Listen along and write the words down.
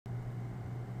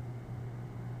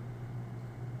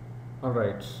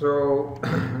Alright, so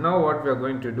now what we are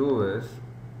going to do is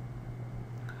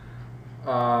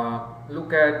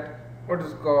look at what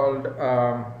is called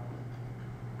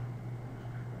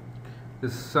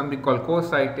this is something called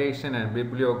co-citation and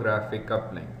bibliographic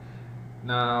coupling.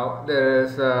 Now there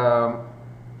is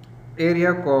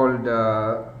area called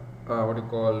what you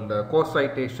call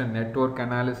co-citation network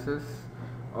analysis,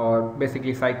 or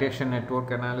basically citation network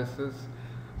analysis,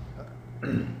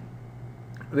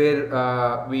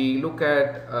 where we look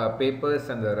at papers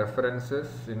and the references.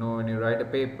 You know, when you write a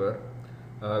paper,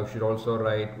 you should also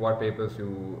write what papers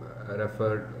you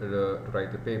refer to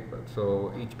write the paper.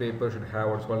 So each paper should have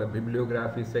what's called a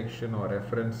bibliography section or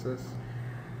references,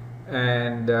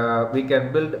 and we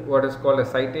can build what is called a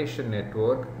citation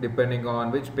network depending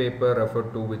on which paper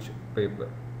referred to which paper.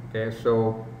 Okay,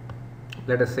 so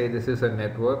let us say this is a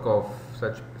network of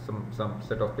such some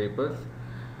set of papers.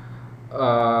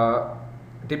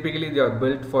 Typically they are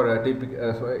built for a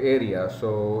typical area,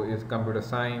 so it's computer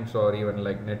science or even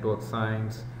like network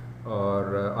science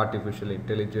or artificial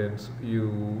intelligence.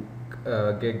 You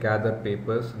gather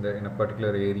papers in a particular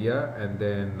area, and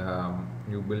then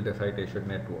you build a citation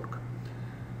network.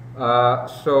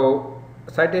 So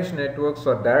citation networks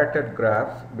are directed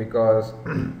graphs because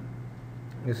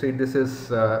you see this is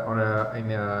in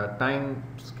a time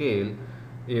scale.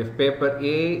 If paper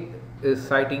A is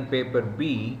citing paper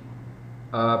B,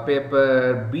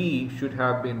 paper B should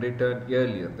have been written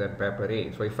earlier than paper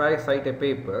A. So if I cite a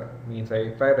paper, means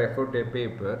if I refer to a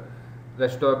paper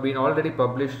that should have been already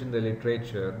published in the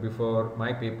literature before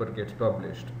my paper gets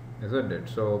published, isn't it?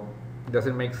 So it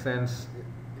doesn't make sense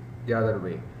the other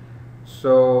way.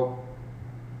 So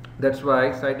that's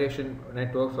why citation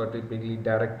networks are typically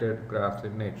directed graphs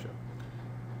in nature.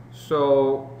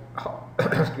 So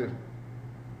excuse me.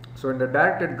 So in the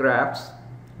directed graphs,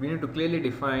 we need to clearly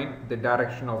define the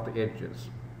direction of the edges.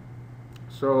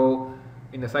 So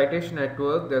in the citation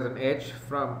network, there's an edge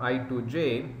from I to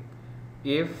J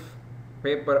if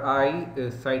paper I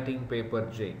is citing paper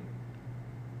J.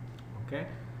 Okay,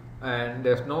 and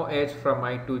there's no edge from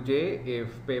I to J if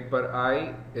paper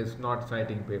I is not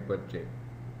citing paper J.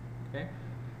 Okay,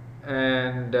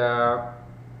 and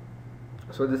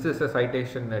so this is a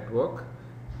citation network,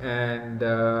 and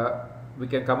we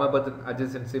can come up with an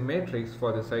adjacency matrix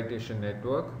for the citation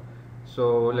network.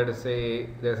 So let us say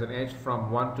there's an edge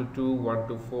from 1 to 2, 1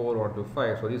 to 4, 1 to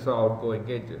 5. So these are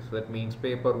outgoing edges. So that means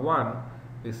paper 1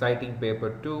 is citing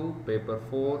paper 2, paper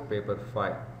 4, paper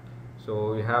 5.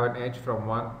 So we have an edge from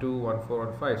 1, 2, 1, 4,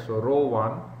 1, 5. So row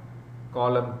 1,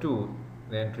 column 2,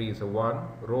 the entry is a 1.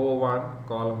 Row 1,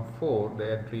 column 4,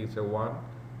 the entry is a 1.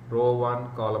 Row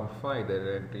 1, column 5,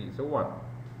 the entry is a 1.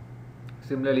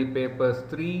 Similarly, papers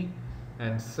 3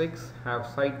 and 6 have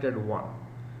cited 1.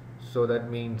 So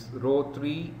that means row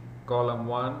 3, column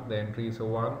 1, the entry is a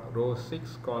 1. Row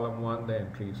 6, column 1, the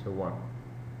entry is a 1.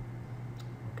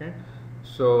 Okay.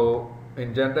 So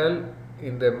in general,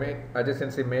 in the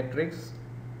adjacency matrix,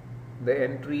 the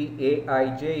entry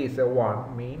Aij is a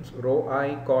 1, means row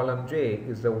I, column J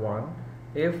is a 1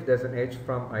 if there's an edge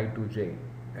from I to J,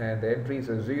 and the entry is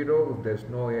a 0 if there's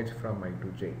no edge from I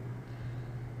to J.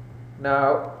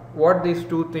 Now, what these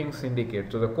two things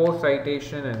indicate? So the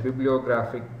co-citation and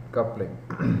bibliographic coupling.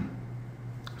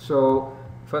 So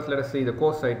first let us see the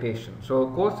co-citation. So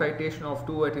co-citation of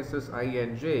two vertices I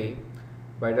and J,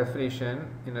 by definition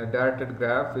in a directed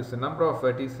graph, is the number of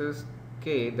vertices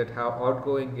K that have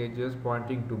outgoing edges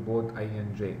pointing to both I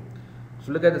and J.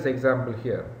 So look at this example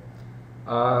here.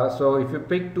 So if you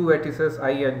pick two vertices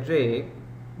I and J,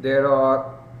 there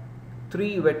are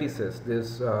three vertices.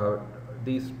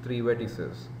 These three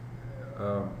vertices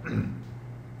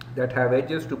that have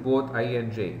edges to both I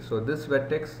and J. So this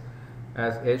vertex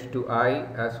has edge to I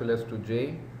as well as to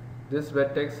J. This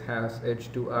vertex has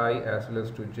edge to I as well as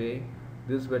to J.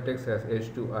 This vertex has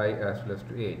edge to I as well as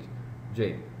to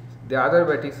J. The other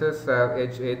vertices have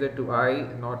edge either to I,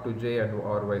 not to J, and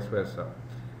or vice versa.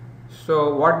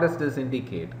 So what does this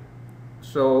indicate?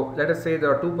 So let us say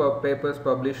there are two papers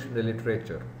published in the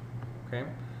literature. Okay.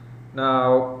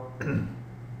 Now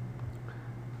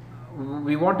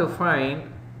we want to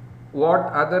find what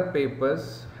other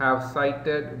papers have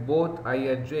cited both I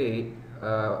and J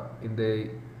in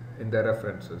the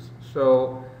references.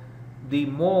 So the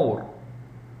more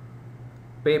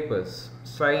papers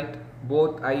cite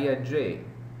both I and J,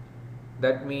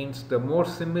 that means the more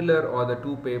similar are the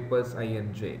two papers I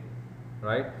and J,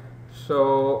 right?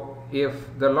 So if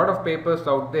there are a lot of papers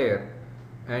out there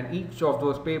and each of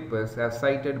those papers have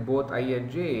cited both I and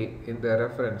J in their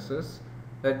references,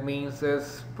 that means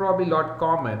there's probably a lot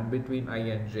common between I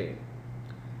and J.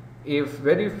 if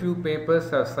very few papers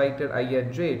have cited I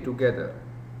and J together.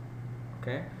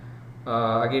 Okay,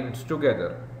 again it's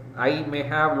together. I may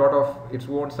have a lot of its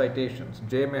own citations,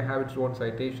 J may have its own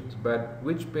citations, but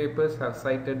which papers have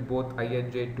cited both I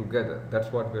and J together?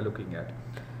 That's what we're looking at.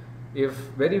 If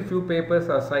very few papers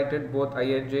are cited both I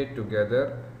and J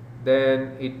together,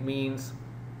 then it means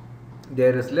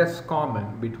there is less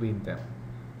common between them.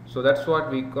 So that's what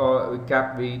we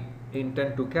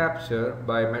intend to capture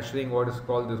by measuring what is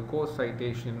called the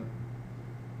co-citation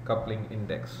coupling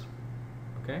index.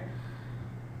 Okay.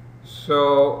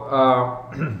 So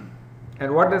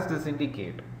and what does this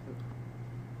indicate?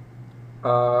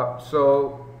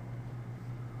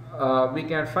 We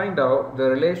can find out the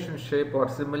relationship or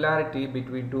similarity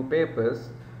between two papers,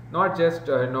 not just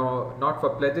not for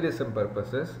plagiarism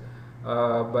purposes,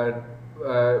 but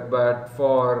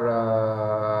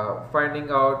for finding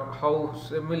out how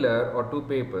similar or two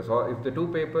papers, or if the two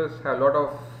papers have a lot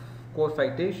of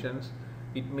co-citations,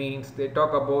 it means they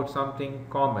talk about something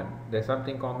common. There's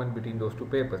something common between those two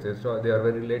papers, so they are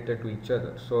very related to each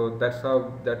other. So that's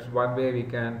one way we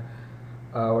can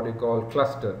what we call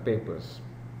cluster papers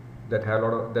that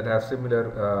have similar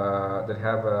that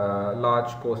have a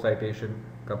large co-citation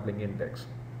coupling index.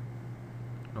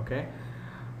 Okay,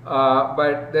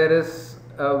 but there is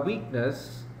a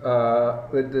weakness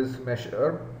with this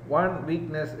measure. One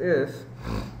weakness is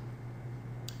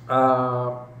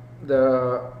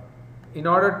in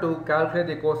order to calculate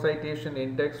the co-citation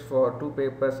index for two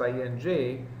papers I and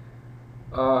J,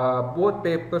 both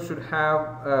papers should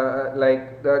have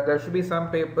there should be some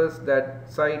papers that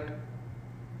cite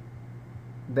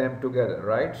them together,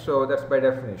 right? So that's by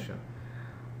definition.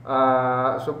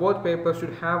 So both papers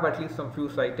should have at least some few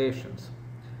citations.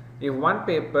 If one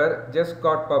paper just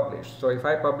got published, so if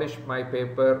I published my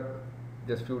paper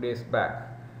just few days back,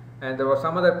 and there was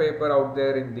some other paper out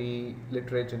there in the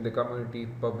literature, in the community,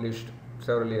 published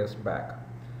several years back,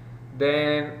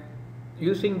 then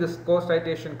using this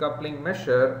co-citation coupling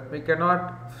measure, we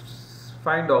cannot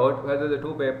find out whether the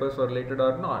two papers are related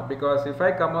or not, because if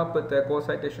I come up with a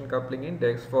co-citation coupling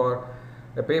index for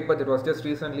a paper that was just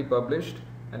recently published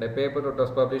and a paper that was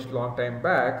published long time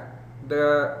back,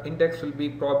 the index will be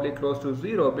probably close to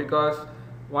 0, because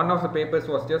one of the papers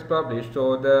was just published,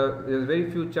 so there is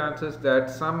very few chances that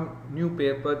some new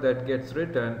paper that gets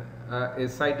written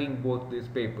is citing both these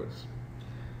papers.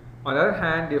 On the other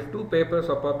hand, if two papers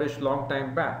are published long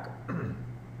time back,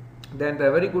 then there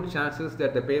are very good chances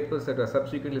that the papers that are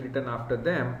subsequently written after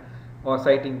them are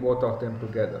citing both of them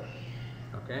together.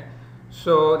 Okay,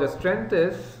 so the strength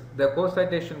is the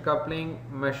co-citation coupling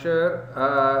measure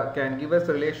can give us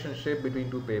a relationship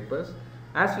between two papers,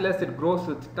 as well as it grows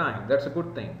with time. That's a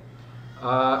good thing.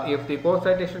 If the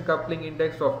co-citation coupling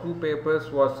index of two papers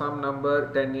was some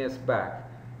number 10 years back,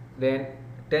 then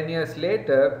 10 years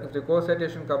later, if the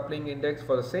co-citation coupling index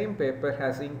for the same paper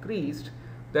has increased,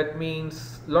 that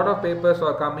means a lot of papers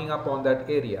are coming up on that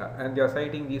area and they are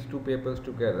citing these two papers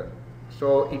together.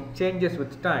 So it changes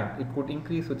with time. It could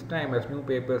increase with time as new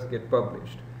papers get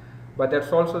published. But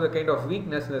that's also the kind of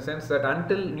weakness, in the sense that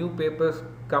until new papers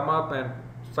come up and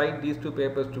cite these two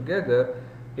papers together,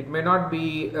 it may not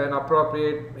be an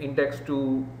appropriate index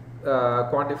to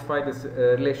quantify this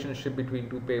relationship between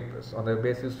two papers on the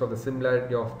basis of the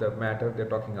similarity of the matter they're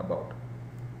talking about.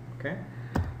 Okay,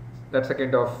 that's a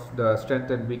kind of the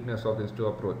strength and weakness of this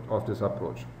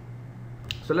approach.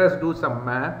 So let's do some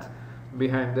math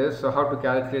behind this. So how to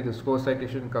calculate this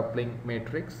co-citation coupling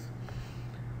matrix?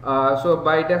 So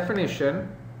by definition,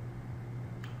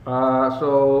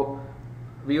 so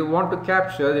we want to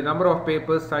capture the number of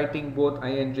papers citing both I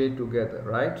and J together,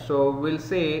 right? So we'll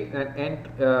say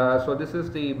so this is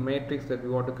the matrix that we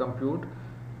want to compute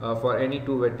for any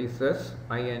two vertices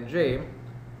I and J.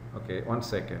 Okay, one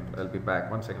second, I'll be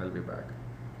back.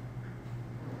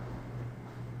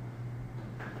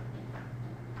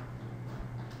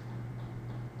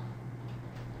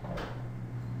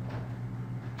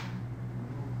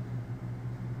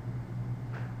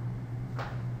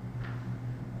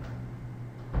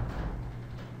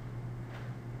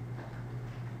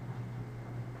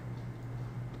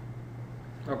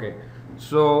 Okay,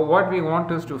 so what we want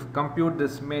is to compute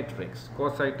this matrix,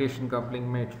 co-citation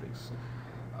coupling matrix.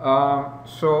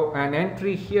 So an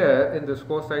entry here in this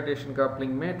co-citation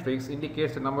coupling matrix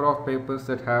indicates the number of papers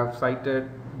that have cited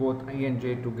both I and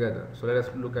J together. So let us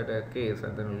look at a case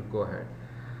and then we'll go ahead.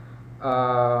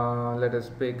 Let us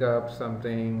pick up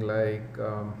something like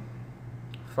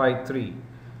phi 3.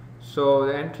 So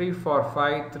the entry for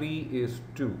phi 3 is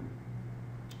 2.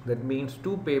 That means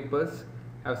two papers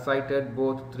have cited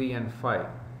both 3 and 5.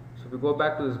 So if we go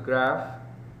back to this graph,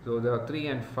 so there are 3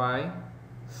 and 5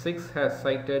 6 has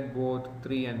cited both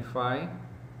 3 and 5,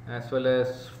 as well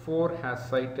as 4 has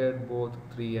cited both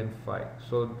 3 and 5.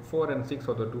 So 4 and 6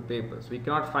 are the two papers. We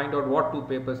cannot find out what two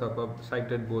papers have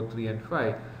cited both 3 and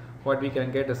 5. What we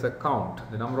can get is a count,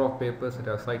 the number of papers that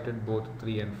have cited both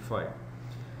 3 and 5.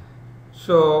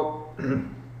 So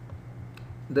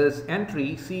this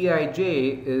entry Cij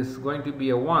is going to be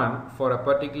a 1 for a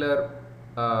particular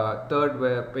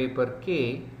third paper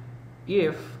K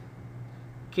if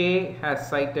K has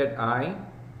cited I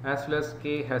as well as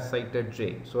K has cited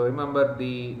J. So remember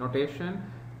the notation,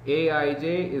 Aij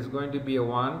is going to be a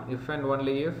 1 if and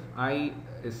only if I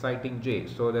is citing J.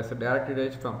 So there's a directed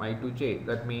edge from I to J.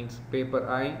 That means paper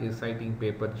I is citing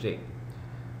paper J.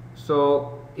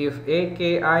 So if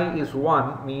AKI is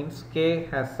 1 means K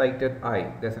has cited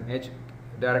I. There's an edge,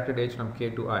 directed edge from K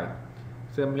to I.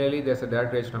 Similarly, there's a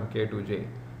directed edge from K to J.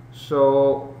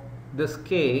 So this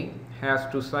K has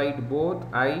to cite both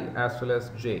I as well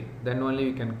as J. Then only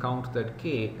we can count that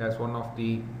K as one of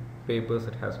the papers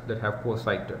that have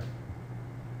co-cited.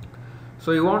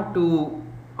 So you want to,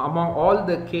 among all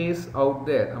the K's out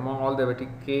there, among all the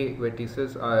K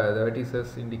vertices, the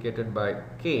vertices indicated by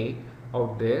K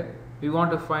out there, we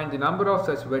want to find the number of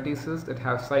such vertices that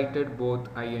have cited both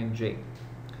I and J.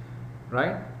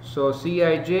 Right? So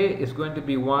Cij is going to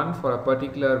be 1 for a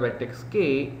particular vertex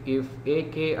K if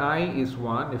AKI is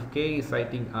 1, if K is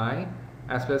citing I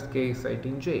as well as K is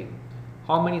citing J.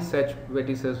 How many such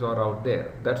vertices are out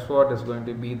there? That's what is going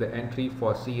to be the entry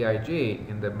for Cij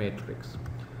in the matrix.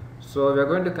 So we are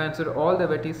going to consider all the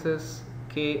vertices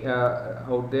K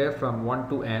out there from 1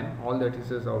 to n, all the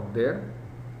vertices out there,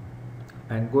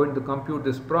 and going to compute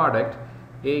this product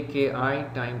AKI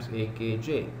times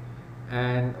AKJ.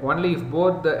 And only if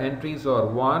both the entries are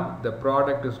 1, the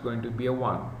product is going to be a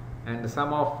 1, and the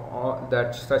sum of all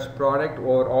that such product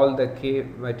or all the K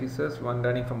vertices one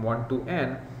running from 1 to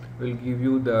n will give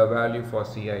you the value for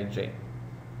Cij. Is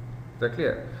that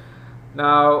clear?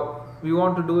 Now we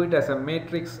want to do it as a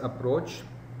matrix approach.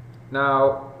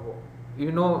 Now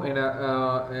you know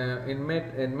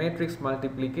in matrix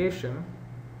multiplication,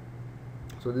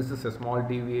 so this is a small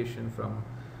deviation from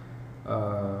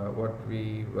what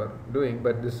we were doing,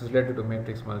 but this is related to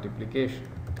matrix multiplication.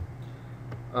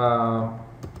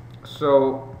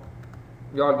 So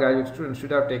your graduate students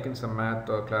should have taken some math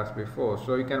or class before.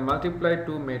 So you can multiply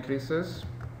two matrices,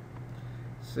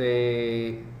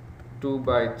 say 2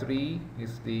 by 3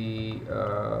 is the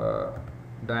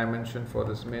dimension for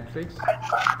this matrix,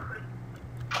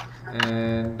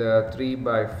 and 3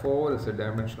 by 4 is the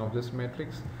dimension of this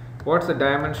matrix. What's the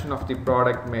dimension of the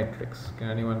product matrix? Can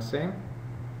anyone say?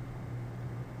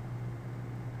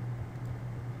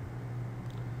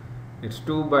 It's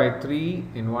 2 by 3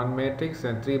 in one matrix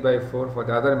and 3 by 4 for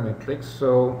the other matrix.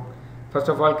 So first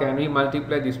of all, can we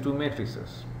multiply these two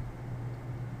matrices?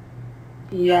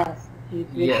 Yes,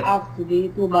 it will have to be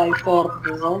 2 by 4.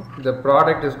 The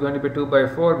product is going to be 2 by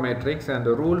 4 matrix, and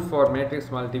the rule for matrix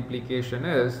multiplication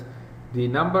is the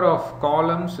number of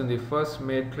columns in the first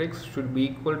matrix should be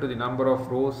equal to the number of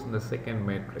rows in the second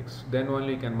matrix. Then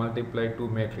only you can multiply two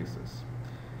matrices.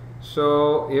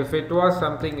 So if it was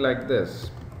something like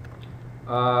this,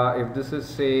 if this is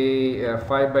say a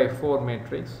 5 by 4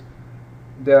 matrix,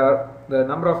 the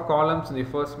number of columns in the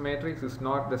first matrix is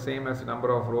not the same as the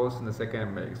number of rows in the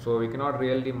second matrix. So we cannot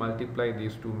really multiply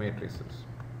these two matrices.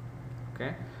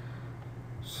 Okay.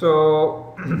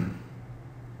 So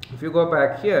if you go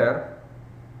back here,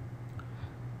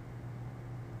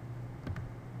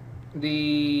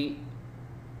 the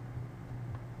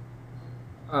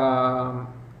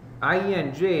I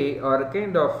and J are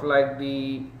kind of like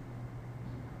the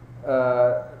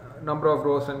number of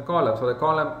rows and columns, so the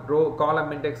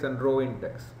column index and row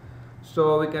index.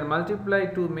 So we can multiply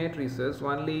two matrices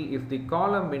only if the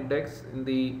column index in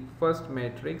the first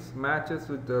matrix matches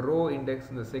with the row index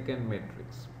in the second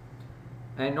matrix.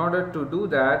 And in order to do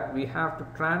that, we have to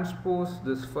transpose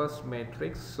this first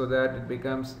matrix so that it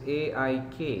becomes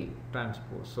AIK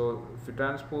transpose. So if you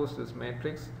transpose this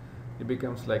matrix, it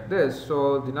becomes like this.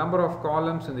 So the number of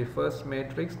columns in the first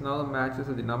matrix now matches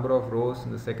with the number of rows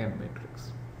in the second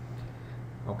matrix.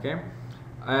 Okay,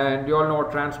 and you all know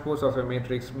what transpose of a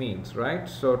matrix means, right?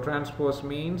 So transpose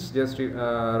means just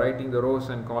writing the rows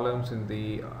and columns in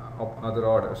the other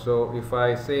order. So if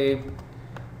I say,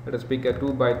 let us pick a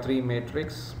 2 by 3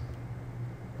 matrix,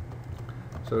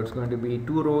 so it's going to be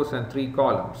 2 rows and 3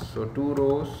 columns. So 2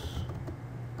 rows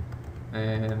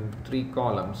and 3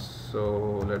 columns.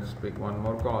 So let's pick one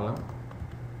more column,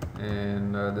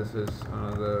 and this is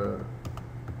another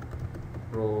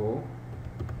row.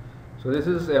 So this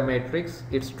is a matrix.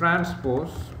 Its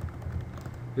transpose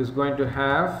is going to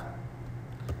have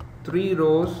 3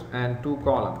 rows and 2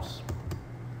 columns.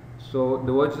 So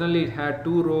originally it had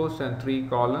 2 rows and 3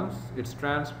 columns. Its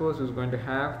transpose is going to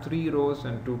have 3 rows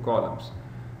and 2 columns.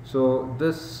 So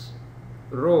this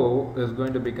row is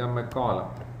going to become a column.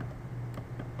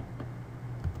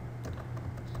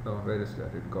 So where is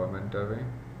that? It went away.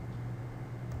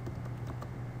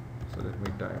 So let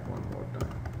me type one more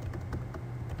time.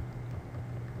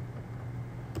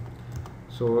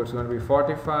 So it's going to be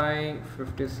 45,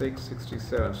 56,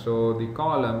 67. So the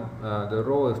column, the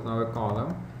row is now a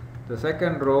column. The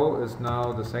second row is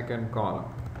now the second column.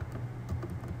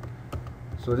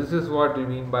 So this is what we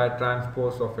mean by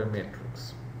transpose of a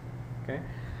matrix. Okay,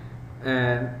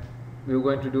 and we're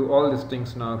going to do all these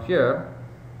things now here.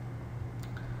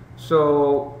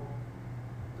 So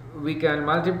we can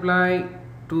multiply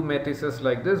two matrices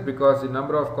like this because the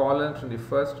number of columns in the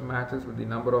first matches with the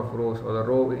number of rows, or the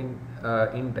row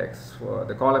index for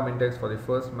the column index for the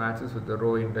first matches with the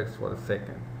row index for the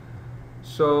second.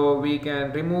 So we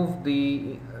can remove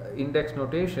the index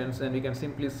notations and we can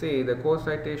simply say the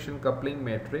Cocitation coupling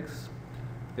matrix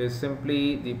is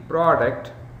simply the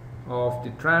product of the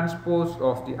transpose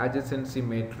of the adjacency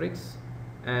matrix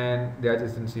and the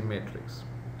adjacency matrix.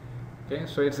 Okay,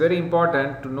 so it's very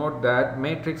important to note that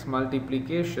matrix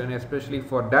multiplication, especially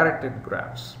for directed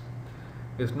graphs,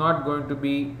 is not going to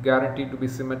be guaranteed to be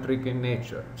symmetric in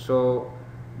nature. So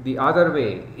the other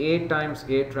way, A times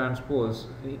A transpose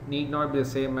need not be the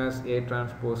same as A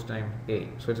transpose times A.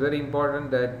 So it's very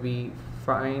important that we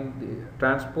find the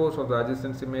transpose of the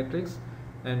adjacency matrix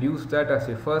and use that as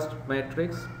a first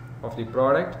matrix of the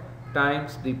product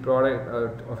times the product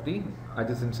of the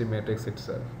adjacency matrix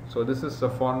itself. So this is the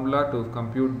formula to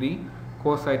compute the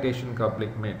Cocitation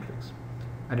coupling matrix,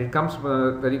 and it comes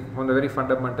from the very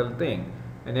fundamental thing.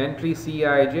 An entry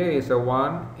Cij is a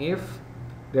 1 if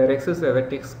there exists a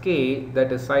vertex k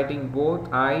that is citing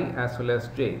both I as well as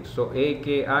j. So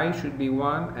aki should be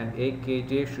 1 and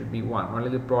akj should be 1. Only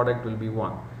the product will be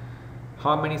 1.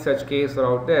 How many such k's are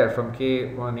out there? From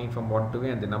k running from 1 to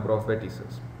n, the number of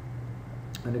vertices.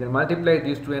 And you can multiply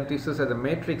these two entries at the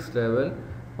matrix level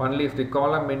only if the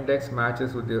column index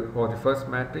matches with the, or the first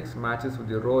matrix matches with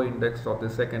the row index of the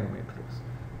second matrix.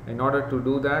 In order to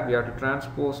do that, we have to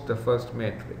transpose the first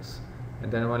matrix,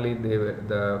 and then only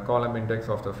the column index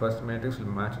of the first matrix will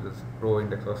match the row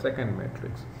index of second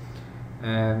matrix,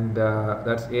 and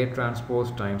that's A transpose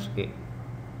times A.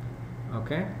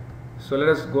 Okay, so let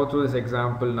us go through this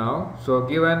example now. So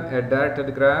given a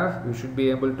directed graph, we should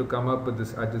be able to come up with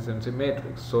this adjacency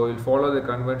matrix. So we'll follow the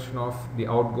convention of the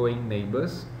outgoing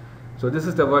neighbors. So this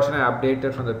is the version I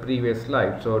updated from the previous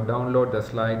slide. So download the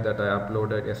slide that I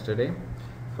uploaded yesterday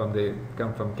from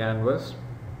Canvas.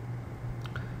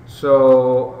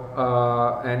 So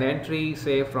an entry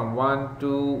say from 1,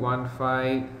 2, 1,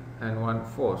 5 and 1,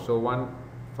 4. So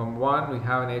from 1 we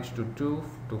have an edge to 2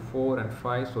 to 4 and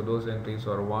 5, so those entries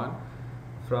are 1.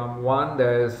 From 1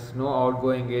 there is no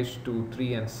outgoing edge to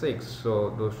 3 and 6,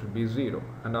 so those should be 0.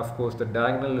 And of course the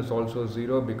diagonal is also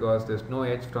 0 because there is no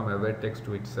edge from a vertex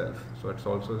to itself, so it's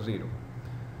also 0.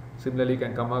 Similarly, you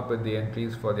can come up with the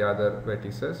entries for the other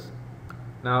vertices.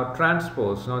 Now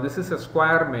transpose. Now this is a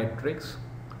square matrix,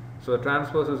 so a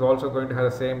transpose is also going to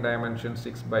have the same dimension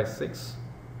 6 by 6.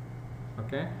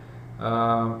 Okay,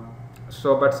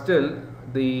 but still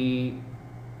the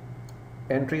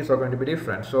entries are going to be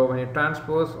different. So when you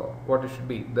transpose, what it should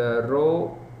be, the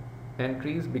row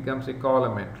entries becomes a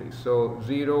column entry. So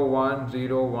 0, 1,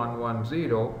 0, 1, 1,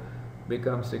 0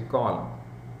 becomes a column.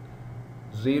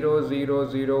 0, 0,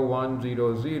 0, 1,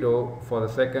 0, 0 for the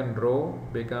second row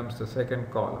becomes the second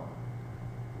column.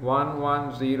 1,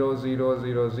 1, 0, 0,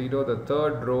 0, 0, the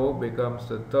third row becomes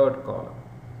the third column.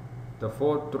 The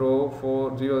fourth row,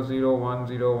 4, 0, 0, 1,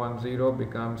 0, 1, 0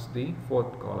 becomes the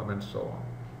fourth column, and so on.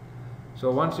 So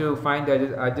once you find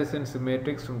the adjacency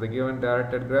matrix from the given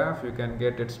directed graph, you can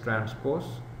get its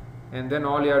transpose, and then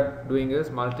all you are doing is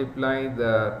multiply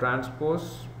the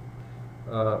transpose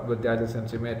with the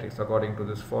adjacency matrix according to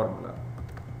this formula.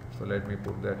 So let me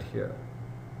put that here.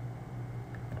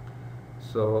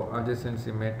 So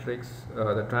adjacency matrix,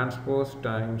 the transpose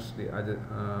times the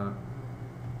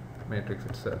matrix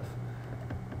itself.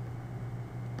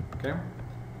 Okay.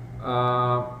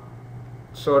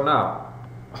 So now,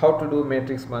 how to do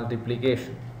matrix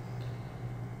multiplication?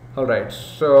 Alright,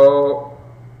 so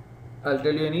I'll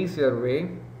tell you an easier way.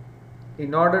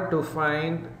 In order to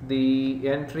find the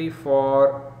entry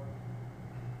for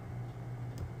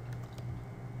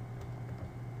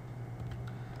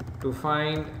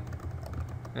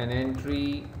an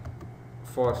entry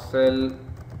for cell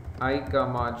I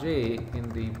comma j in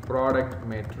the product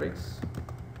matrix,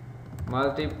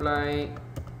 multiply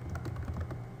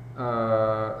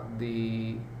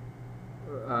the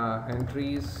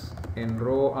entries in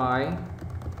row I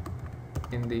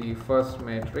in the first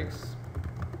matrix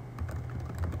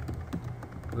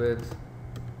with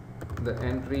the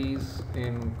entries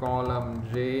in column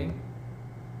J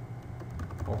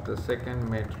of the second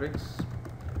matrix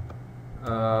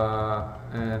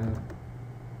and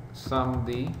sum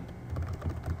the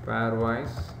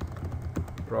pairwise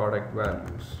product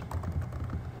values.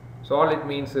 So all it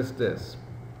means is this: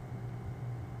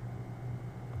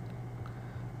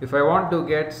 if I want to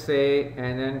get, say,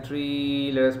 an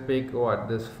entry, let us pick what,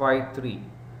 this phi 3.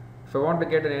 If I want to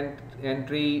get an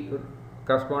entry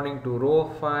corresponding to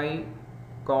row phi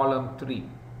column 3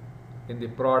 in the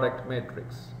product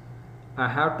matrix, I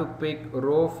have to pick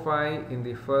row phi in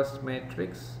the first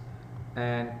matrix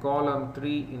and column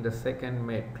 3 in the second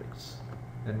matrix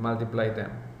and multiply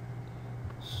them.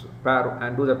 So,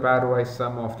 and do the pairwise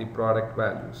sum of the product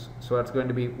values. So it's going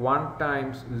to be 1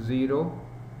 times 0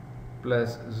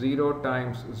 plus 0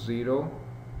 times 0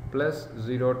 plus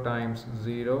 0 times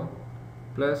 0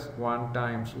 plus 1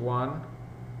 times 1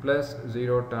 plus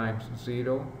 0 times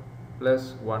 0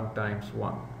 plus 1 times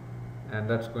 1, and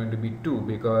that's going to be 2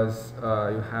 because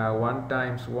you have 1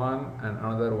 times 1 and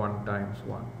another 1 times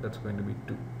 1. That's going to be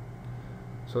 2.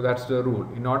 So that's the rule.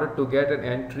 In order to get an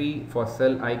entry for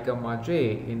cell I comma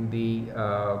j in the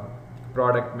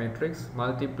product matrix,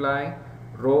 multiply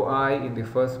row I in the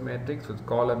first matrix with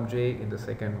column j in the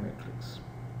second matrix.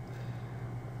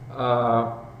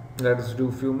 Let us do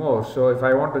a few more. So if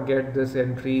I want to get this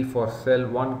entry for cell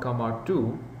 1 comma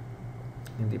 2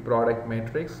 in the product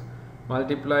matrix,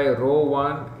 multiply row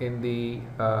 1 in the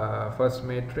first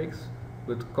matrix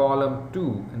with column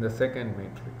 2 in the second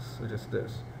matrix, which is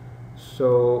this.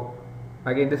 So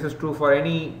again, this is true for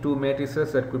any two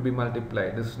matrices that could be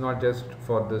multiplied. This is not just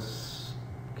for this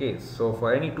case. So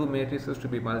for any two matrices to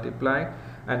be multiplied,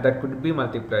 and that could be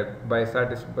multiplied by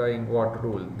satisfying what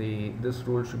rule? This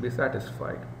rule should be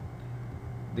satisfied.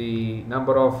 The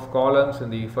number of columns in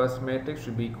the first matrix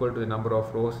should be equal to the number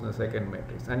of rows in the second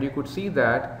matrix. And you could see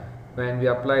that when we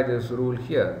apply this rule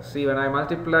here. See, when I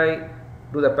multiply,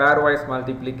 do the pairwise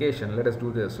multiplication. Let us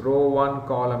do this. Row 1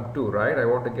 column 2, right? I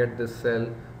want to get this cell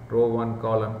row 1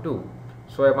 column 2.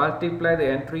 So I multiply the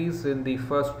entries in the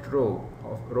first row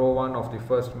of row 1 of the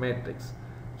first matrix.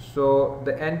 So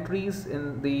the entries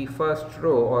in the first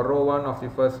row or row 1 of the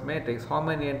first matrix, how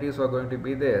many entries are going to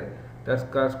be there? That's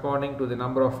corresponding to the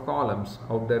number of columns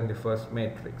out there in the first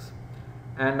matrix.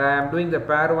 And I am doing the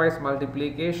pairwise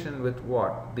multiplication with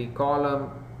what? The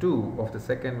column 2 of the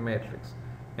second matrix.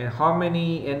 And how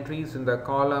many entries in the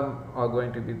column are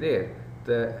going to be there?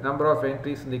 The number of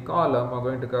entries in the column are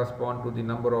going to correspond to the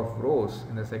number of rows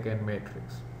in the second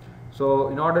matrix. So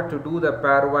in order to do the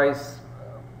pairwise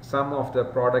sum of the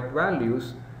product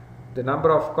values, the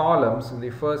number of columns in the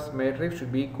first matrix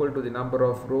should be equal to the number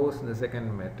of rows in the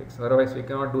second matrix. Otherwise, we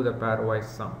cannot do the pairwise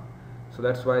sum. So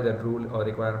that's why that rule or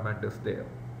requirement is there.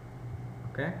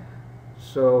 Okay.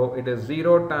 So it is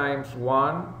 0 times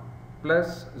 1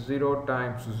 plus 0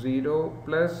 times 0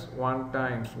 plus 1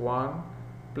 times 1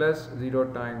 plus 0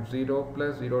 times 0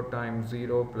 plus 0 times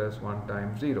 0 plus 1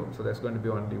 times 0. So that's going to be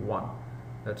only 1.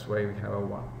 That's why we have a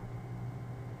 1.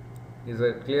 Is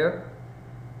that clear?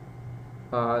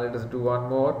 Let us do one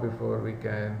more before we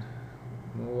can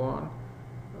move on.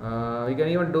 We can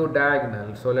even do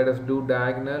diagonal. So let us do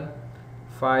diagonal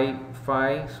phi.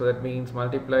 So that means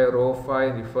multiply row phi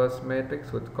in the first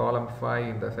matrix with column phi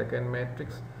in the second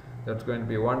matrix. That's going to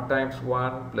be 1 times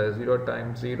 1 plus 0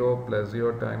 times 0 plus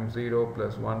 0 times 0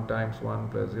 plus 1 times 1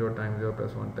 plus 0 times 0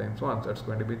 plus 1 times 1. So that's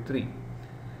going to be 3.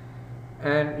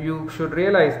 And you should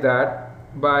realize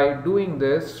that by doing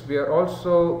this, we are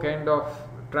also kind of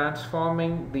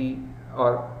transforming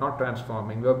or not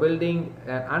transforming, we are building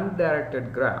an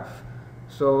undirected graph.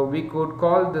 So we could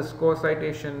call this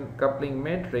co-citation coupling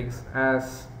matrix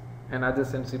as an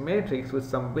adjacency matrix with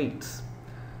some weights.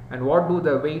 And what do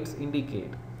the weights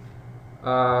indicate?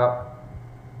 The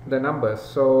numbers.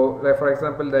 So like for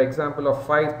example, the example of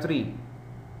 5, 3,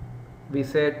 we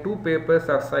said two papers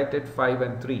are cited 5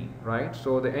 and 3, right?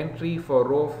 So the entry for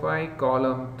row 5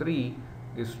 column 3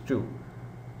 is 2.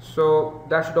 So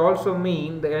that should also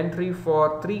mean the entry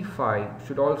for 3, 5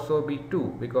 should also be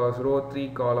 2, because row 3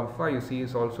 column 5 you see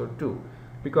is also 2.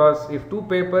 Because if two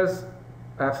papers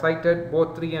have cited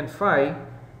both 3 and 5,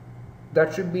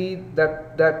 that should be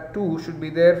that 2 should be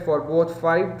there for both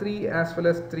 5, 3 as well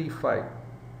as 3, 5.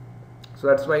 So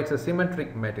that's why it's a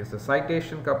symmetric matrix. The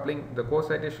citation coupling, the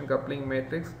co-citation coupling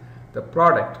matrix, the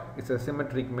product is a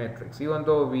symmetric matrix. Even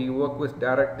though we work with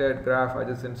directed graph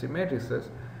adjacency matrices,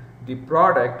 the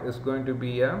product is going to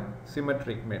be a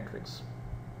symmetric matrix.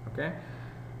 Okay,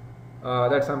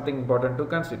 that's something important to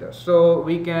consider. So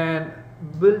we can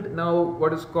build now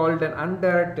what is called an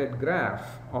undirected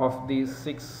graph of these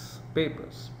 6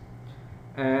 papers,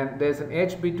 and there's an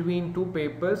edge between 2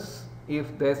 papers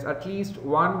if there's at least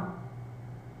one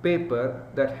paper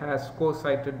that has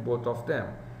co-cited both of them,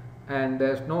 and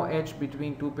there's no edge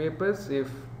between 2 papers if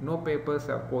no papers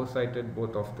have co-cited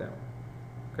both of them.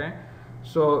 Okay,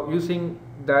 so using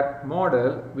that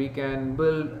model we can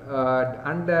build an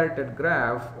undirected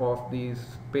graph of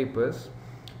these papers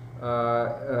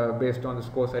based on this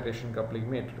co-citation coupling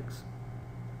matrix.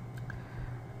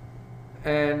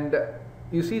 And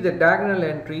you see the diagonal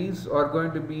entries are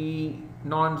going to be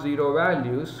non-zero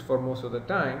values for most of the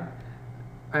time.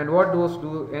 And what those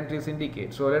two entries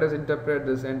indicate? So let us interpret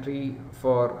this entry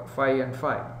for 5 and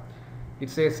 5. It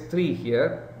says 3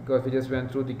 here because we just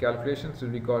went through the calculations, so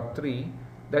we got 3.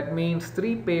 That means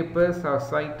 3 papers have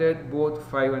cited both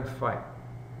 5 and 5,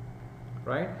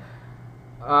 right?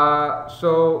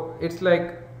 So it's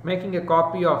like making a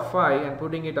copy of 5 and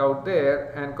putting it out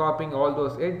there and copying all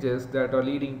those edges that are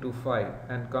leading to 5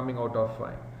 and coming out of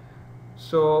 5.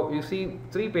 So you see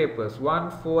 3 papers,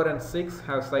 1, 4 and 6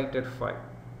 have cited 5,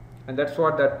 and that's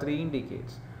what that 3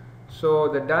 indicates. So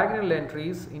the diagonal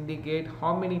entries indicate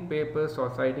how many papers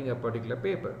are citing a particular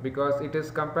paper, because it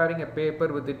is comparing a paper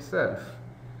with itself.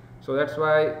 So that's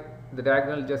why the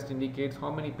diagonal just indicates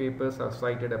how many papers have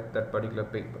cited that particular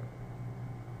paper.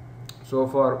 So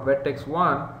for vertex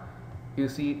 1 you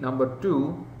see number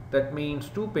 2, that means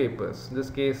 2 papers, in this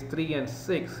case 3 and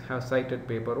 6 have cited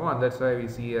paper 1, that's why we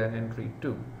see an entry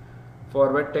 2.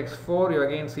 For vertex 4 you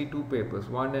again see 2 papers,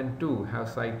 1 and 2 have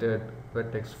cited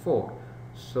vertex 4.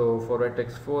 So for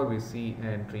vertex 4 we see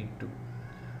entry 2.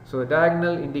 So the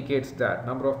diagonal indicates that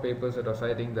number of papers that are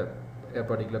citing a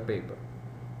particular paper.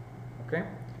 Okay.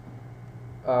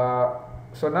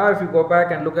 So now if you go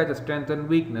back and look at the strength and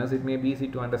weakness, it may be easy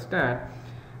to understand.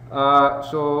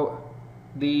 So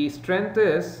the strength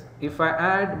is, if I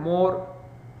add more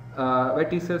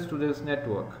vertices to this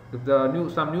network, if there are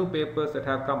some new papers that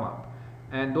have come up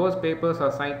and those papers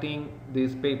are citing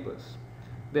these papers,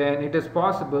 then it is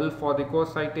possible for the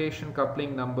co-citation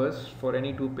coupling numbers for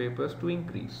any 2 papers to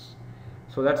increase.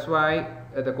 So that's why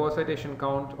the co-citation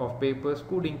count of papers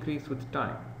could increase with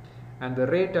time, and the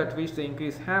rate at which the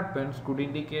increase happens could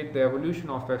indicate the evolution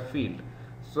of a field.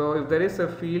 So if there is a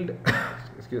field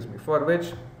excuse me, for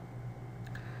which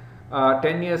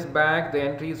 10 years back the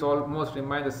entries almost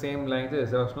remain the same like this,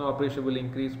 there was no appreciable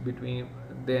increase between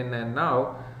then and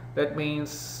now, that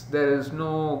means there is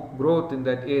no growth in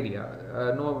that area.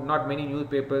 Not many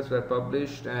newspapers were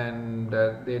published, and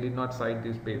they did not cite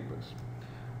these papers.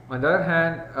 On the other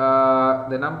hand,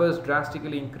 the numbers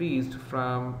drastically increased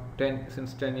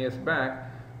since 10 years back.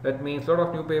 That means a lot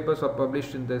of new papers are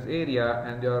published in this area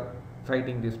and they are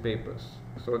citing these papers.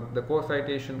 So the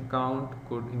co-citation count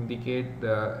could indicate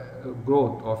the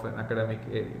growth of an academic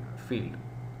area field.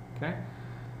 Okay.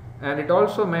 And it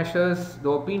also measures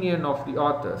the opinion of the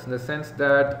authors, in the sense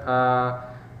that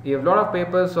if a lot of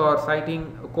papers are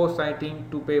co-citing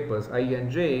 2 papers, I and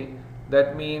J,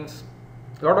 that means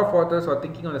a lot of authors are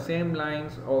thinking on the same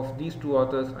lines of these 2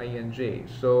 authors, I and J.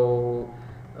 So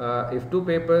if 2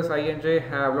 papers, I and J,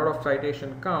 have a lot of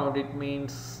citation count, it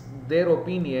means their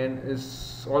opinion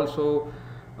is also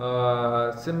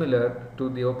similar to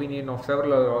the opinion of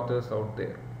several other authors out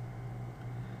there.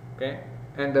 Okay.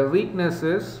 And the weakness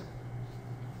is,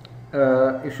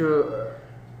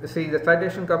 see, the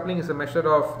citation coupling is a measure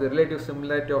of the relative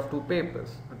similarity of 2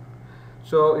 papers.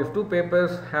 So if 2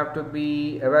 papers have to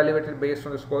be evaluated based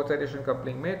on this co-citation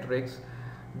coupling matrix,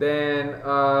 then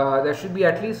there should be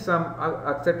at least some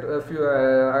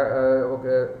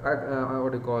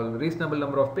reasonable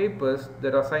number of papers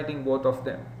that are citing both of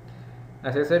them.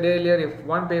 As I said earlier, if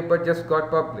one paper just got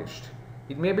published,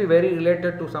 it may be very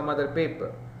related to some other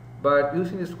paper, but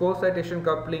using this co-citation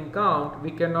coupling count, we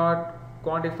cannot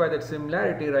quantify that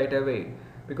similarity right away,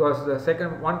 because the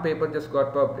one paper just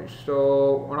got published.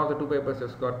 So one of the 2 papers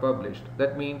just got published.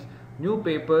 That means new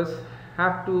papers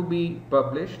have to be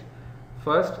published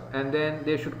first, and then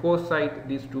they should co-cite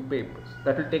these 2 papers.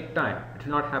 That will take time. It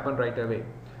will not happen right away.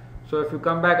 So if you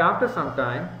come back after some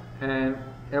time and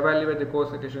evaluate the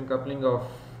co-citation coupling of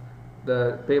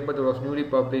the paper that was newly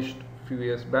published few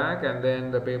years back and then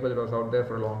the paper that was out there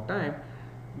for a long time,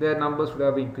 their numbers would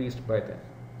have increased by then.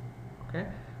 Okay.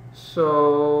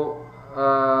 So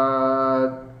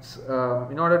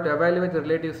in order to evaluate the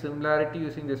relative similarity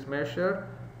using this measure,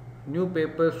 new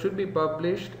papers should be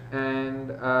published,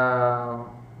 and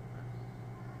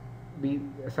be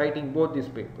citing both these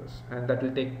papers, and that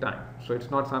will take time. So it's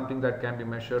not something that can be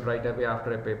measured right away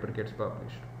after a paper gets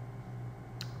published.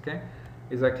 Okay,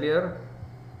 is that clear?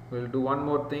 We'll do one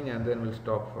more thing and then we'll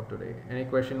stop for today. Any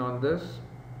question on this?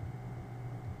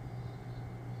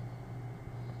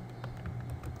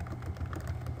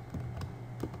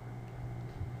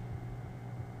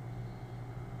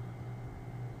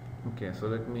 Okay, so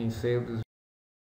let me save this